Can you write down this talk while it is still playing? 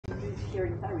here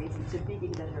in Paris, it's a big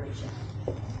exaggeration.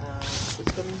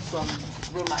 It's coming from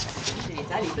Roma in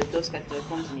Italy, but those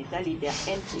catacombs in Italy, they're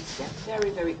antiques, they're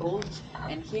very, very old,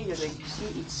 and here you're going to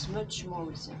see it's much more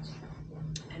recent.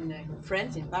 And in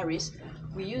France, in Paris,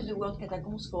 we use the word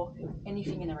catacombs for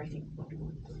anything and everything.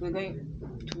 We're going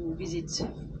to visit,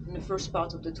 in the first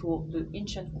part of the tour, the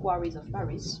ancient quarries of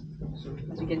Paris. So,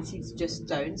 as you can see, it's just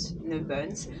stones, no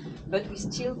bones, but we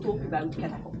still talk about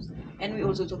catacombs. And we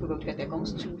also talk about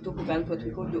catacombs to talk about what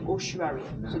we call the ossuary,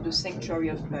 so the sanctuary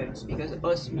of bones, because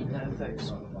os means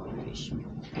bones in English.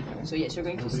 So yes, you're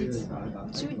going to see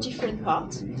two different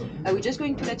parts. We're just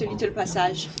going to let a little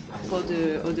passage for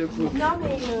the other group. Non,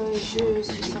 mais je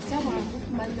suis censée avoir un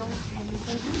groupe maintenant.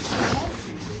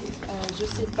 Je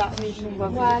sais pas, mais je vois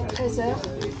Moi, à 13h.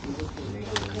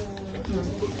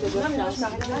 Non, mais moi, je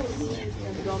m'arrête là aussi.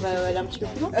 On va aller un petit peu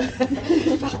plus loin.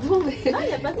 Pardon, mais... Ah, il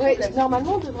n'y a pas de problème. Ouais,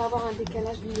 normalement, on devrait avoir un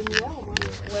décalage d'une demi-heure au moins.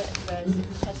 Ouais, bah, c'est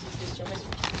plus pratique, c'est sûr.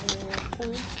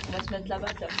 On va se mettre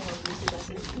là-bas, puis après on va vous laisser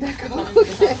passer. D'accord.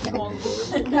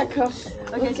 D'accord.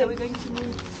 Okay, so we're going to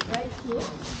move right here.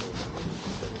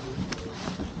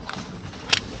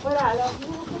 Voilà, alors je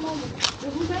vous recommande de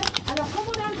vous mettre... Alors, comme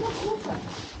on a un gros groupe,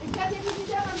 et qu'il y a des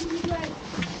visiteurs individuels,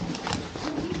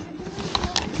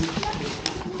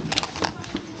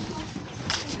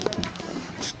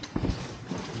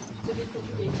 It's a bit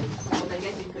complicated for the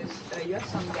guys because you have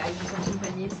some guys in some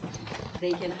companies,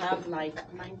 they can have like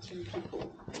 19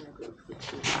 people in a group,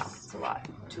 which is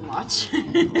too much.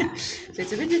 So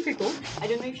it's a bit difficult. I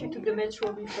don't know if you took the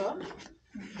metro before,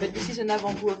 but this is an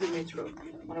avant-goût of the metro,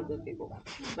 one of the people.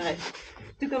 But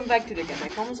to come back to the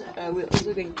catacombs, we're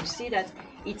also going to see that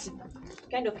it's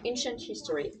kind of ancient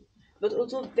history, but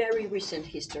also very recent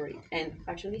history. And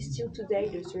actually still today,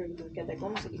 the story of the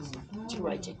catacombs is still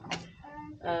writing.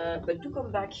 But to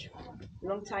come back a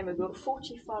long time ago,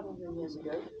 4,500 years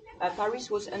ago, Paris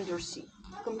was under sea,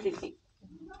 completely.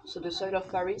 So the soil of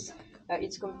Paris,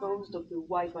 it's composed of a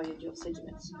wide variety of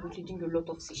sediments, including a lot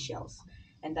of seashells.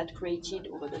 And that created,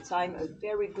 over the time, a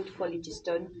very good quality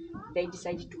stone they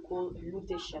decided to call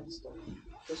Lutétian stone,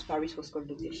 because Paris was called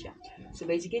Lutetia. So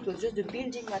basically it was just the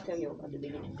building material at the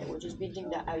beginning. They were just building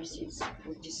their houses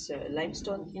with this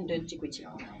limestone in the antiquity.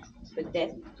 But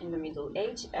then, in the Middle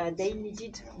Age, they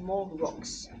needed more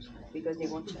rocks, because they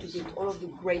wanted to build all of the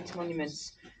great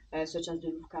monuments, such as the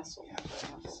Louvre Castle.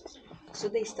 So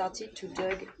they started to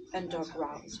dig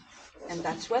underground. And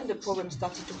that's when the problem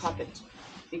started to happen,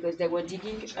 because they were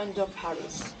digging under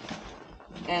Paris.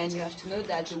 And you have to know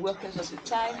that the workers of the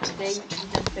time, they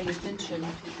didn't pay attention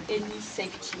to any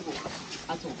safety rules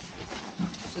at all.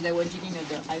 So they were digging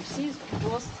under houses, of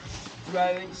course,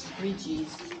 roads,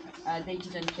 bridges, they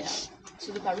didn't care.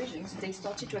 So the Parisians, they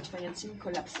started to experiencing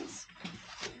collapses.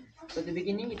 So at the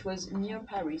beginning it was near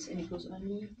Paris, and it was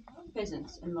only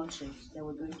peasants and merchants that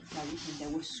were going to Paris, and they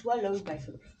were swallowed by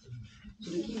flood. So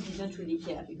the king didn't really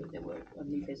care, because there were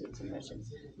only peasants and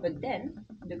merchants. But then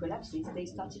the collapses, they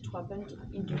started to happen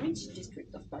in the rich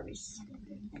district of Paris.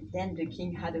 And then the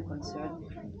king had a concern,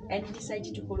 and he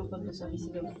decided to call upon the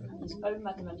services of his own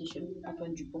mathematician,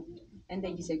 Antoine Dupont, and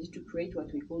they decided to create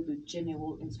what we call the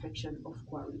General Inspection of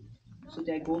Quarry. So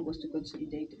their goal was to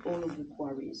consolidate all of the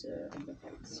quarries under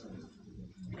Paris.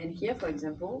 And here, for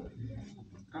example,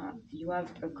 you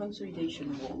have a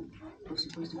consolidation wall. We're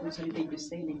supposed to consolidate the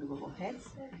sailing of our heads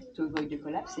to avoid the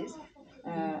collapses.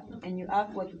 And you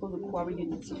have what we call the quarry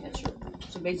unit signature.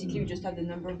 So basically you just have the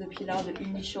number of the pillar, the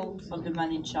initial of the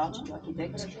man in charge, the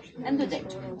architect, and the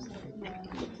date.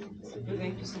 We're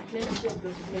going to see plenty of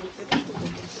those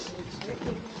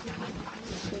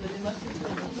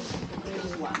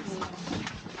ones.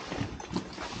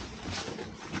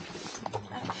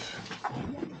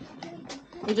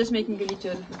 We're just making a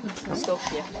little stop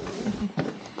here.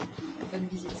 One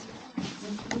visit.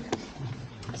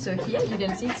 So here you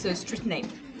can see it's a street name.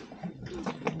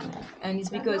 And it's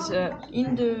because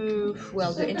in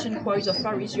the ancient quarries of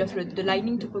Paris, you have the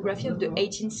lining topography of the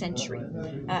 18th century.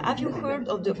 Have you heard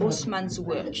of the Haussmann's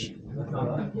work?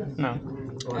 No.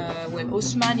 Well,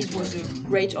 Haussmann, it was a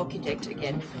great architect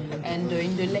again, and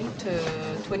in the late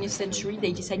 20th century,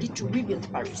 they decided to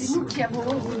rebuild Paris. C'est nous qui avons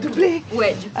doublé.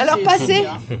 Ouais. Alors passez.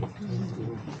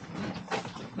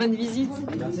 Bonne visite.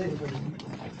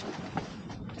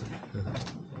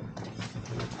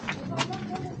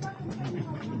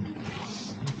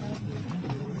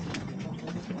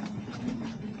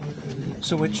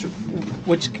 So which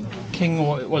king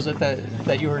was it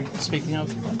that you were speaking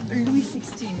of? Louis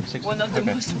XVI, one of the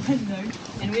most well-known.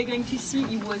 And we're going to see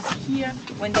he was here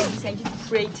when they decided to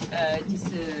create this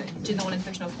general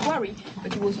inspection of quarry,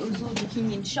 but he was also the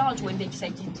king in charge when they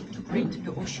decided to create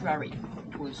the ossuary.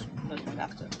 was not long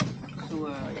after. So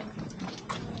yeah,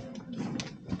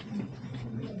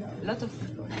 a lot of.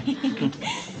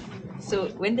 So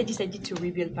when they decided to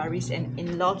rebuild Paris and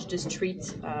enlarge the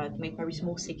streets to make Paris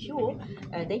more secure,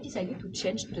 they decided to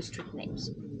change the street names.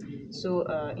 So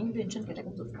in the ancient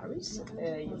catacombs of Paris,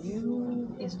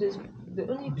 it's the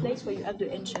only place where you have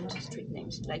the ancient street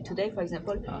names. Like today, for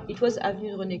example, it was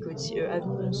Avenue René Coty,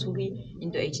 Avenue Montsouris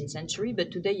in the 18th century,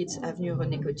 but today it's Avenue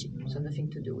René Coty, so nothing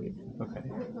to do with. Okay.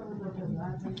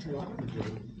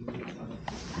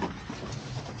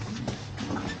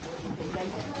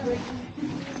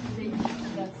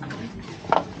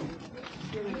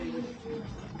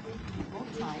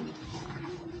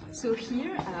 So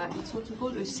here it's what we call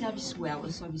a service well,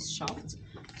 a service shaft.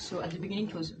 So at the beginning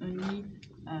it was only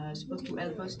supposed to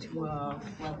help us to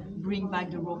bring back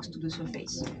the rocks to the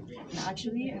surface. Now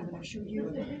actually I'm going to show you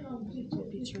a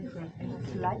picture from a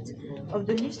flight of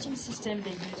the lifting system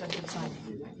they used at the time,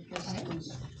 because it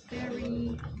was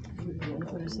very, I'm not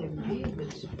going to say weird,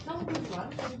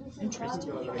 but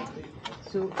interesting.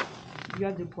 So you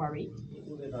have the quarry,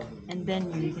 and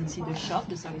then you can see the shop,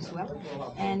 the service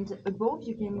well, and above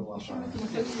you can, if you look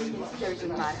closely, you can see there is a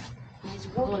man. He's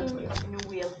walking in a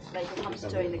wheel like a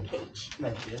hamster in a cage,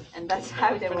 and that's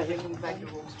how they were bringing back the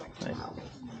rocks right now.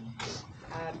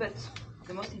 But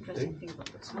the most interesting thing about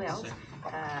those wells,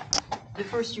 the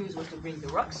first use was to bring the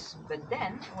rocks, but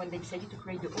then when they decided to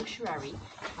create the ossuary,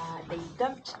 they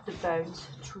dumped the bones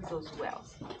through those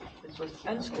wells. This was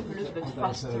unscrupulous but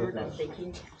faster than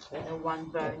taking one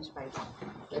bones by one.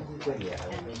 And here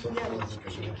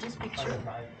this picture,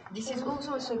 this is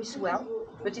also a service well,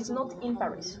 but it's not in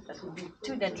Paris. That would be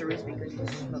too dangerous because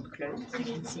it's not closed, as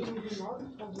you can see.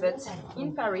 But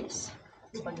in Paris,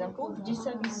 for example, this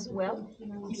service well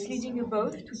is leading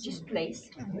above to this place.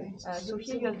 So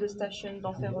here you have the station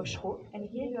d'Enfer Rochereau, and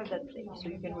here you have that place. So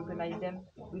you can recognize them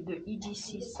with the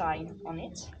EGC sign on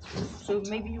it. So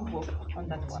maybe you walk on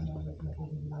that one.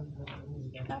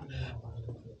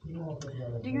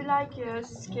 Do you like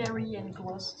scary and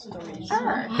gross stories?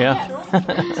 Yeah. Sure.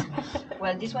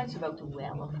 Well, this one's about a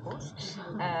well, of course.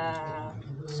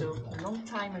 So a long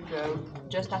time ago,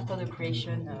 just after the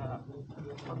creation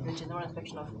of the General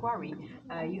Inspection of Quarry,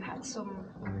 you had some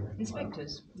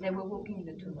inspectors. They were walking in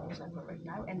the tunnels right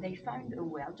now, and they found a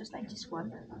well just like this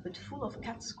one, but full of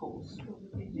cat skulls.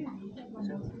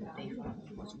 So they found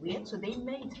it was weird. So they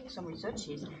made some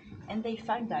researches, and they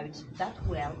found out that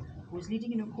well was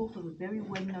leading in a court of a very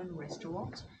well-known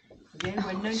restaurant, very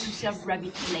well-known to serve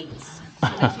rabbit plates. So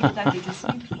they figured out they just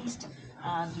replaced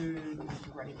the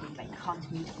rabbit meat like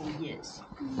cat meat for years.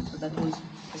 So that was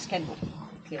a scandal,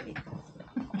 clearly.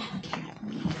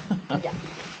 Yeah.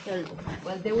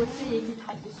 Well, they were saying it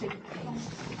had the same thing.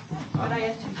 But I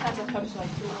have to Catacombs so I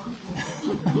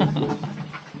don't.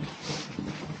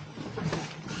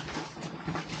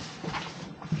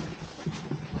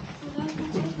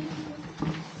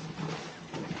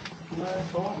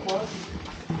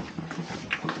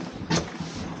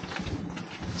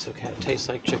 So cat tastes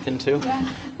like chicken too?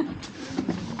 Yeah.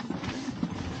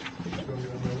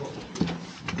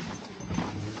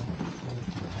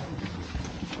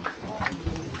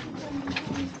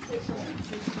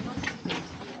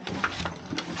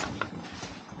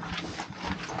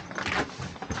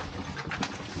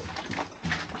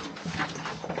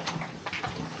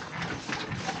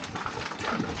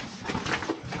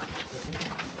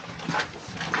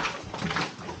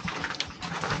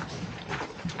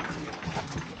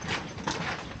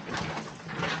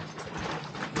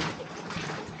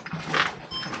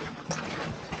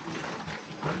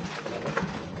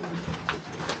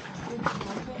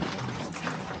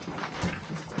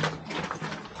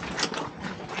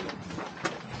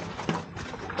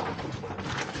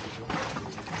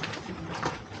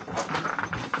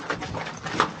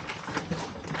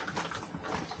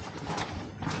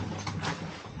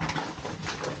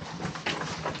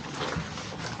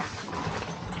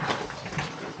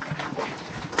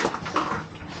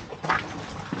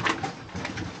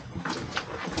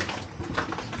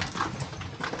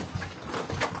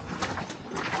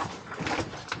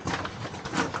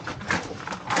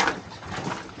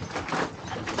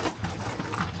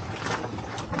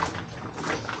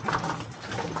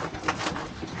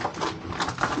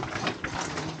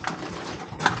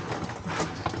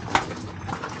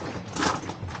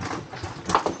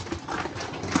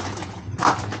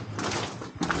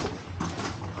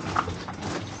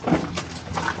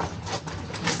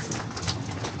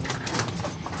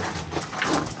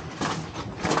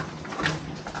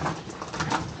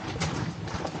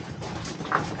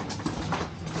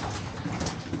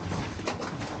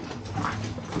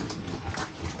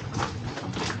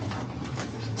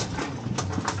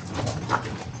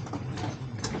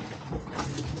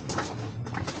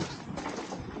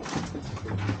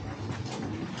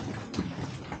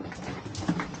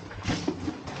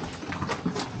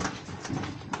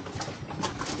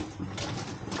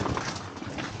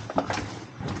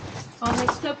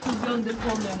 be on the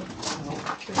corner.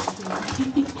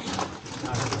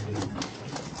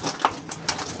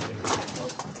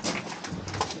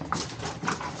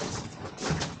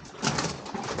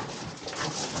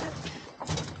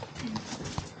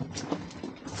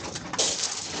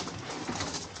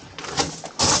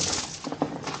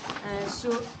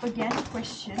 So again,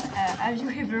 question: have you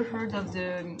ever heard of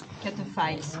the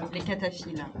cataphiles, les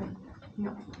cataphiles?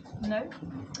 No. No?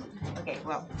 Okay,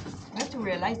 well, we have to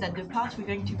realize that the part we're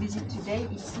going to visit today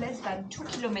is less than 2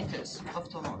 kilometers of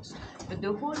tunnels. But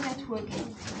the whole network,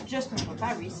 just over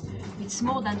Paris, it's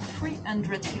more than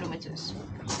 300 kilometers.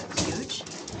 That's huge.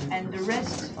 And the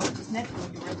rest of this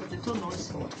network, the rest of the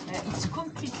tunnels, it's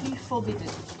completely forbidden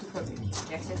to public.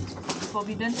 The access is completely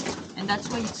forbidden, and that's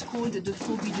why it's called the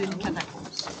Forbidden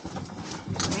Catacombs.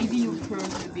 Maybe you've heard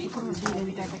a bit of the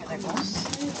Forbidden Catacombs.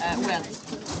 Well,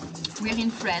 we're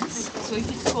in France, so if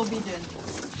it's forbidden,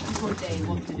 people they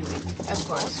want to do it, of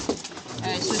course.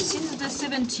 So since the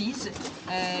 70s,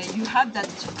 you have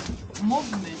that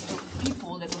movement of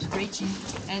people that was creating,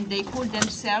 and they call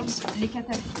themselves les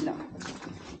cataphiles.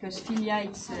 Because philia,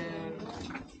 it's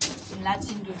in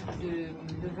Latin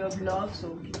the verb love,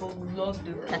 so people who love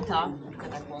the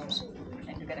catacombs,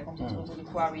 and the catacombs is also the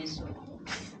quarries, so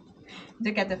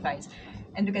the cataphiles.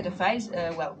 And the cataphiles,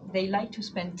 well, they like to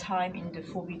spend time in the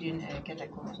forbidden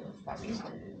catacombs of Paris,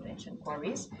 the ancient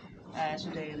quarries. So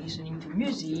they're listening to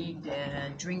music, they're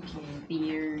drinking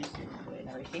beers and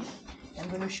everything. I'm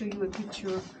going to show you a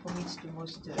picture from it's the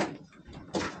most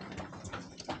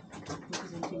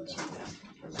representative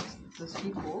of those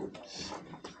people.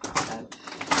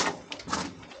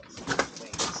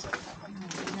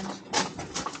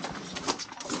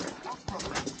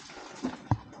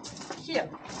 Here.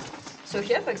 So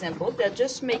here, for example, they're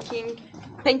just making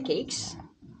pancakes,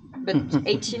 but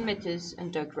 18 meters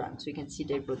underground. So you can see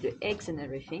they brought the eggs and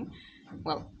everything.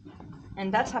 Well,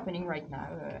 and that's happening right now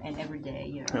and every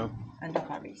day under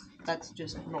Paris. That's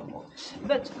just normal.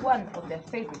 But one of their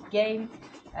favorite games,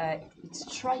 it's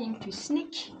trying to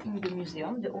sneak in the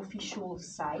museum, the official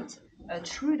site,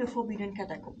 through the forbidden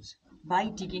catacombs by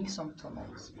digging some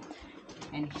tunnels.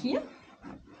 And here,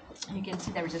 you can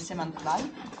see there is a cement fly.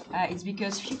 It's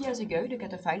because a few years ago, the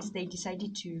cataphiles, they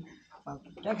decided to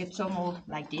dug a tunnel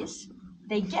like this.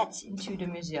 They get into the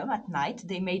museum at night.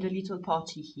 They made a little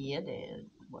party here. They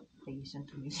listen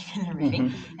to music and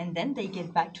everything. And then they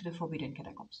get back to the forbidden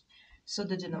catacombs. So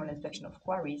the General Inspection of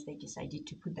Quarries, they decided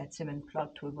to put that cement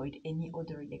plug to avoid any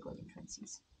other illegal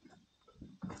entrances.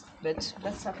 But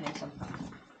that's happening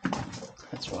sometimes.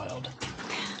 That's wild.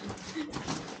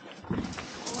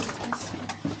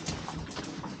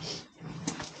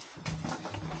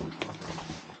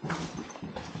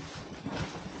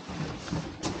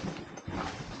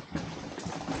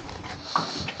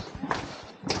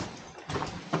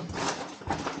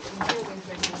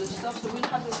 So we'll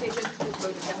have occasion to talk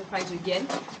about the cataphiles again,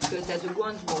 because they're the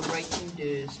ones who are writing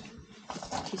the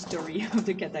history of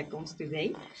the catacombs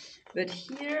today. But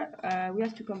here we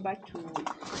have to come back to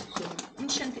some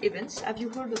ancient events. Have you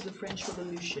heard of the French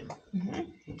Revolution?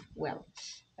 Well,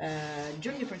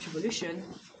 during the French Revolution,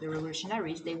 the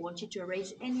revolutionaries, they wanted to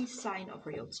erase any sign of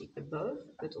royalty above,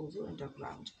 but also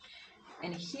underground.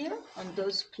 And here, on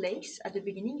those plaques, at the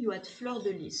beginning, you had fleur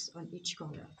de lis on each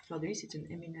corner. Fleur de lis is an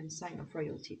eminent sign of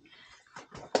royalty.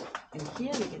 And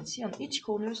here you can see on each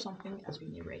corner something has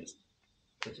been erased.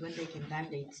 Because when they came time,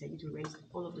 they decided to erase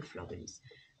all of the fleur de lis.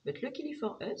 But luckily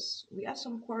for us, we have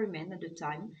some quarrymen at the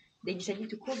time. They decided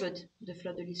to cover the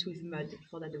fleur de lis with mud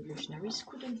so that the revolutionaries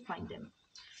couldn't find them.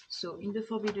 So in the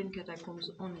forbidden catacombs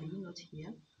only, not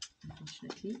here,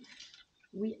 unfortunately,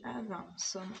 we have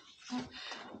some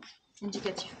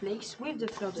indicative plaques with the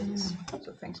fleur de lis.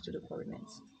 So thanks to the quarrymen.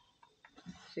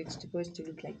 So it's supposed to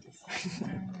look like this.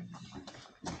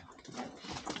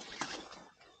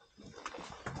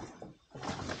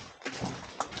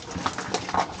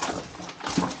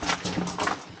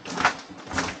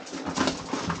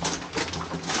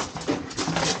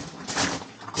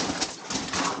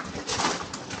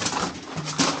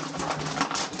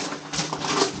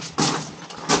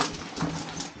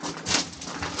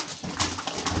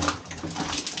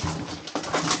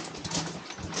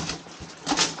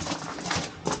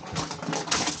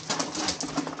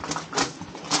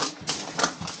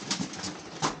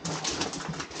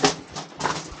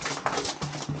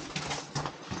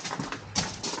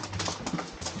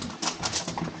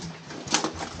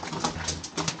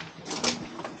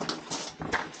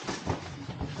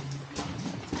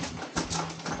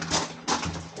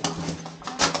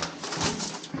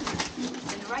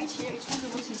 Here, it's one of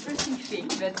the most interesting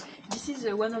things, but this is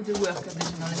is one of the work of the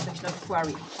General Inspection of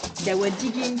Quarry. They were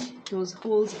digging those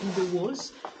holes in the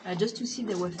walls just to see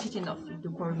they were fit enough. The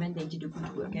quarrymen, they did a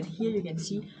good work. And here you can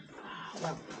see,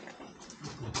 well,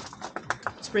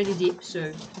 it's pretty deep,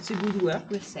 so it's a good work,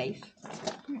 we're safe.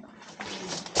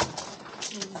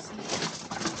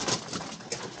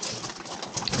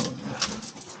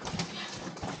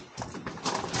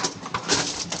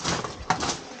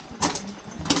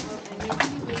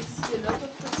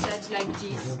 Like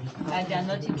this, they are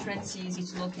not in trances,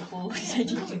 it's not people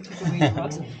deciding to take away the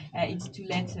rocks, it's to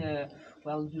let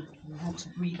well, the rocks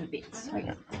breathe a bit. So,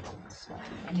 yeah.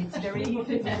 And it's very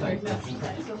important that you see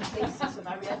that some places, some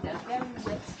areas, they are very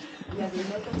wet. We have a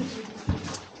lot of humidity.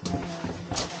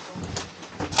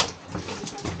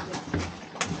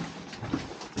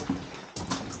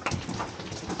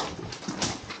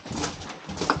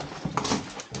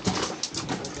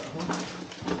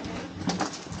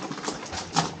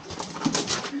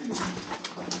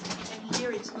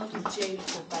 It's not a jail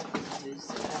for bad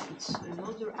visitors, it's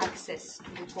another access to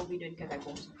the forbidden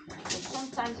catacombs. So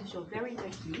sometimes if you're very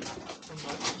lucky,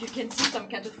 you can see some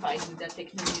cataphiles with that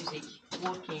techno music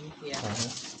walking here.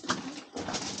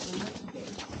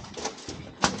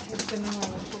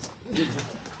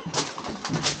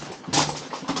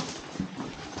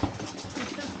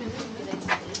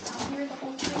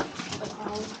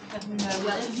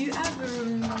 Well, you have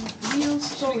a real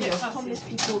story of homeless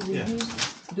people who use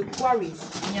the quarries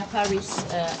near Paris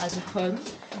as a home,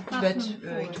 but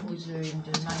it was in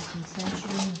the 19th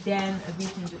century, then a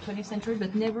bit in the 20th century,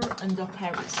 but never under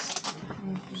Paris.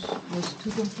 It was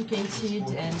too complicated,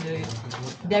 and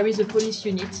there is a police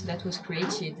unit that was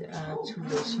created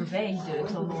to survey the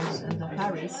tunnels under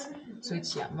Paris. So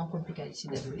it's more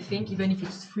complicated than we think. Even if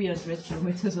it's 300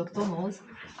 kilometers of tunnels,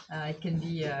 it can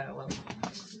be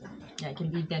it can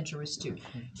be dangerous too.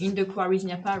 In the quarries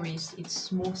near Paris,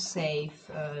 it's more safe.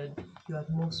 You have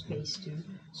more space too.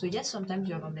 So yes, sometimes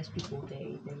you have homeless people.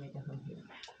 They make a home here.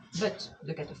 But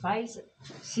the cataphiles,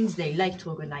 since they like to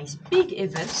organize big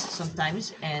events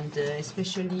sometimes, and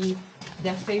especially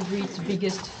their favorite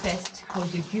biggest fest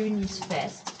called the Goonies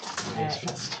Fest.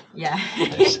 It's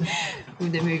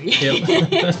with the movie.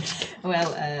 Yep.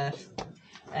 Well,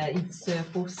 it's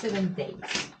for 7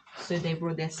 days. So they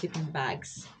brought their sleeping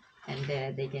bags, and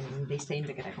they stay in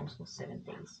the catacombs for 7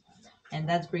 days. And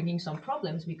that's bringing some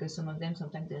problems because some of them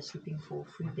sometimes they're sleeping for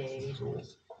 3 days or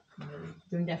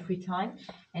during their free time,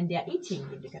 and they are eating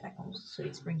in the catacombs, so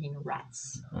it's bringing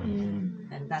rats,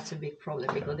 and that's a big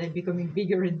problem because they're becoming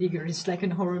bigger and bigger. It's like a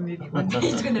horror movie. One day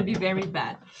it's going to be very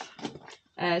bad.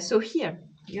 So here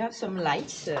you have some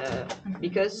lights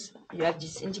because you have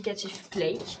this indicative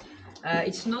plate.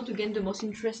 It's not again the most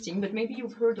interesting, but maybe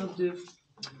you've heard of the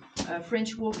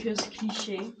French workers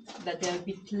cliché that they're a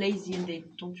bit lazy and they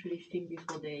don't really think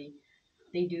before they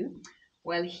do.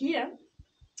 Well, here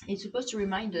it's supposed to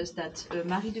remind us that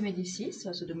Marie de Médicis,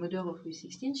 also the mother of Louis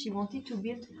XVI, she wanted to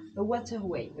build a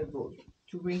waterway above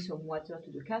to bring some water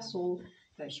to the castle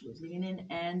she was living in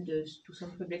and to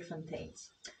some public fountains.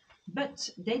 But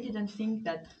they didn't think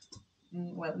that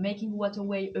making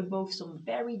waterway above some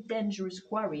very dangerous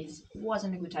quarries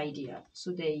wasn't a good idea.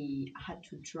 So they had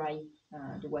to dry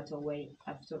the waterway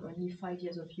after only 5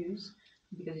 years of use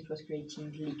because it was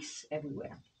creating leaks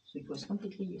everywhere. So it was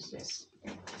completely useless.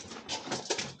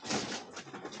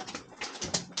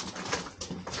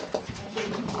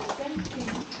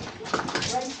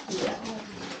 Right here.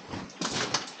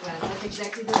 Well, not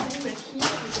exactly the same, but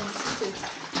here you can see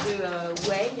the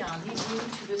way leading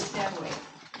to the stairway,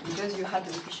 because you had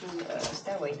the official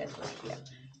stairway that was here.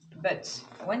 But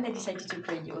when they decided to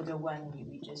create the other one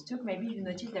we just took, maybe you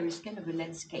noticed there is kind of a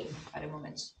landscape at the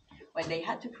moment. Well, they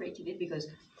had to create it because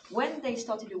when they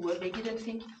started the work, they didn't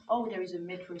think, oh, there is a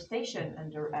metro station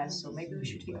under us, so maybe we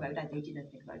should think about that. They didn't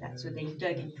think about that, so they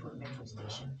dug into a metro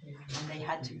station, and they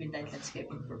had to build that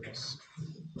landscape on purpose.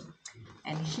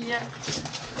 And here,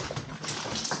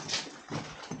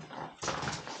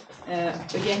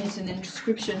 again, it's an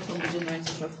inscription from the General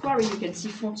Inspection of Quarry. You can see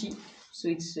Fonty, so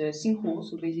it's a sinkhole,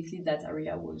 so basically that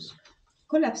area was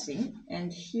collapsing.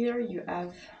 And here you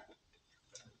have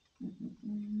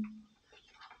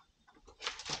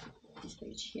this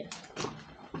page here.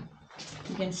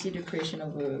 You can see the creation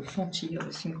of a Fonty, of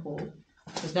a sinkhole,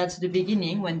 because that's the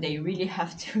beginning when they really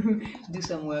have to do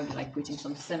some work, like putting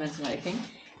some cement and everything.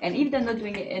 And if they're not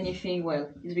doing anything, well,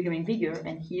 it's becoming bigger,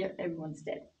 and here everyone's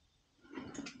dead.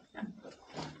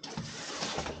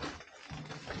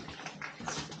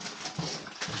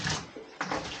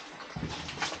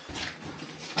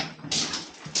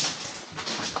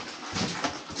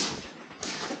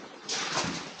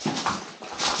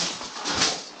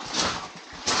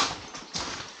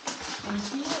 And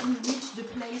here we reach the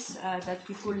place that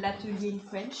we call l'atelier in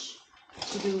French,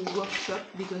 so the workshop,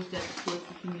 because that was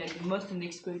looking like the most an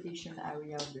exploitation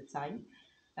area of the time.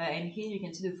 And here you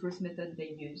can see the first method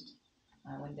they used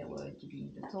when they were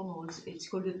digging the tunnels. It's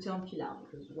called a turn pillar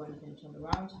because one can turn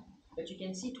around, but you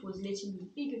can see it was letting a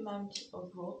big amount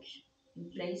of rock in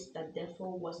place that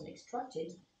therefore wasn't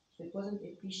extracted, so it wasn't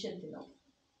efficient enough.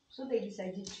 So they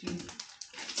decided to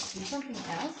do something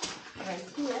else. Right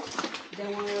here, they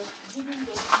were digging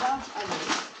those large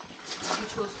alleys,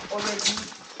 which was already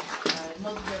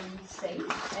not very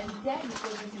safe, and then it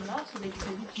wasn't enough, so they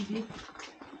decided to dig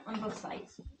on both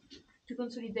sides. To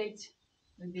consolidate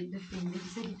the thing, they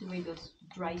decided to make those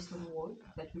dry stone walls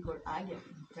that we call ag in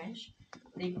French.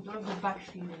 They put all of the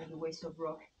backfill and the waste of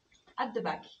rock at the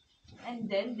back, and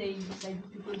then they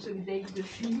decided to consolidate the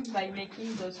thing by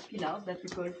making those pillars that we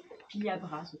call piliers à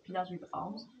bras, so pillars with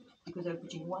arms, because they're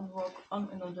putting one rock on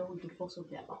another with the force of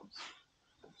their arms.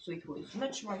 So it was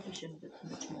much more efficient but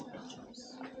much more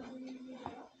dangerous.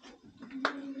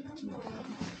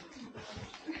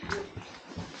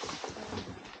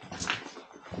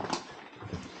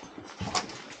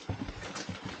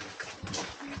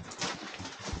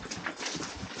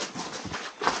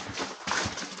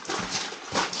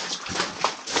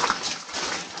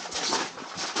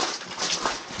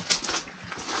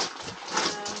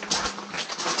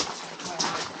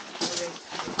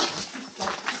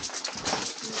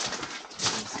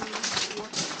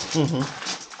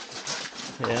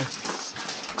 Yeah.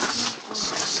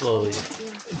 Slowly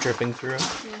dripping through.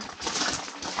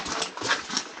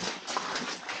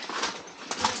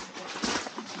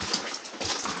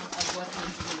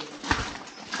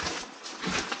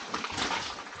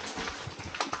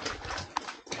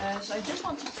 So I just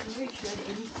wanted to know if you had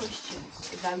any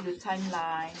questions about the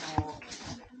timeline or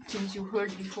things you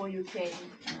heard before you came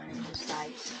in the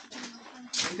site.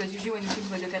 Because usually when you think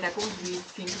about the catacombs, we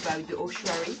think about the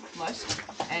ossuary most,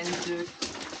 and the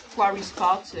quarries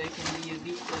part can be a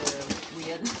bit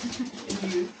weird and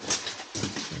new.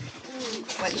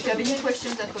 Well, if you have any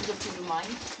questions that comes up to your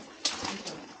mind.